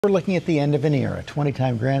We're looking at the end of an era.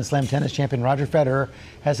 20-time Grand Slam tennis champion Roger Federer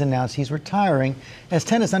has announced he's retiring as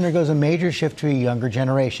tennis undergoes a major shift to a younger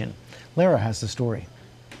generation. Lara has the story.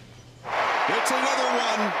 It's another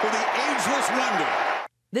one for the ageless wonder.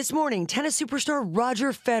 This morning, tennis superstar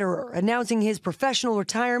Roger Federer announcing his professional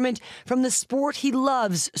retirement from the sport he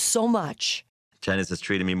loves so much. Tennis has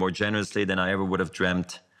treated me more generously than I ever would have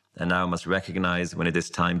dreamt, and now I must recognize when it is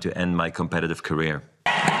time to end my competitive career.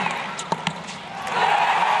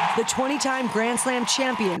 The 20-time Grand Slam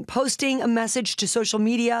champion posting a message to social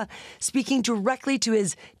media, speaking directly to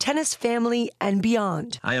his tennis family and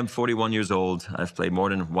beyond. I am 41 years old. I've played more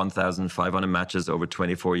than 1,500 matches over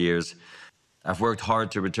 24 years. I've worked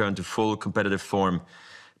hard to return to full competitive form,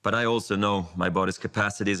 but I also know my body's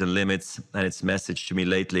capacities and limits, and its message to me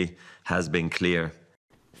lately has been clear.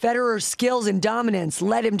 Federer's skills and dominance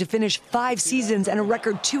led him to finish 5 seasons and a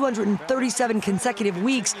record 237 consecutive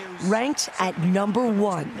weeks, ranked at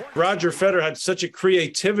 #1. Roger Federer had such a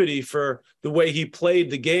creativity for the way he played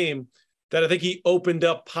the game that I think he opened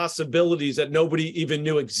up possibilities that nobody even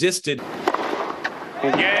knew existed.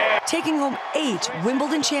 Yeah. Taking home 8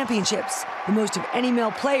 Wimbledon championships, the most of any male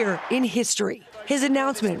player in history. His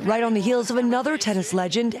announcement right on the heels of another tennis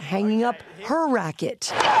legend hanging up her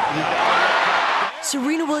racket.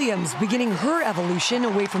 Serena Williams beginning her evolution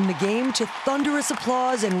away from the game to thunderous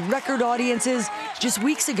applause and record audiences just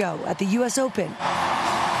weeks ago at the U.S. Open.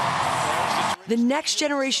 The next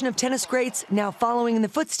generation of tennis greats now following in the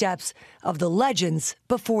footsteps of the legends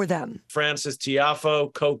before them. Frances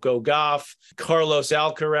Tiafoe, Coco Gauff, Carlos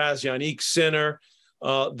Alcaraz, Yannick Sinner,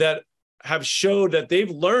 that have showed that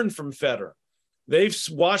they've learned from Federer. They've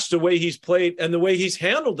watched the way he's played and the way he's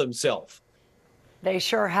handled himself. They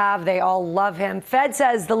sure have. They all love him. Fed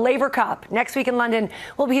says the Laver Cup next week in London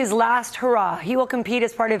will be his last hurrah. He will compete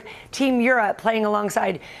as part of Team Europe, playing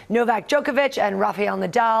alongside Novak Djokovic and Rafael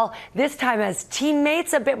Nadal, this time as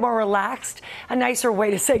teammates, a bit more relaxed, a nicer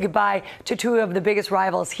way to say goodbye to 2 of the biggest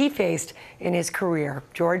rivals he faced in his career.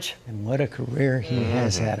 George? And what a career he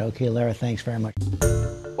has had. Okay, Lara, thanks very much.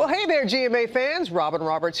 Well, hey there, GMA fans. Robin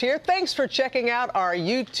Roberts here. Thanks for checking out our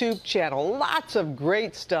YouTube channel. Lots of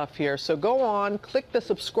great stuff here. So go on, click the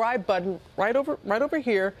subscribe button right over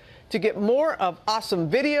here to get more of awesome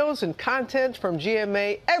videos and content from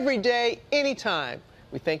GMA every day, anytime.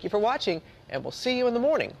 We thank you for watching, and we'll see you in the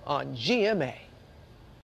morning on GMA.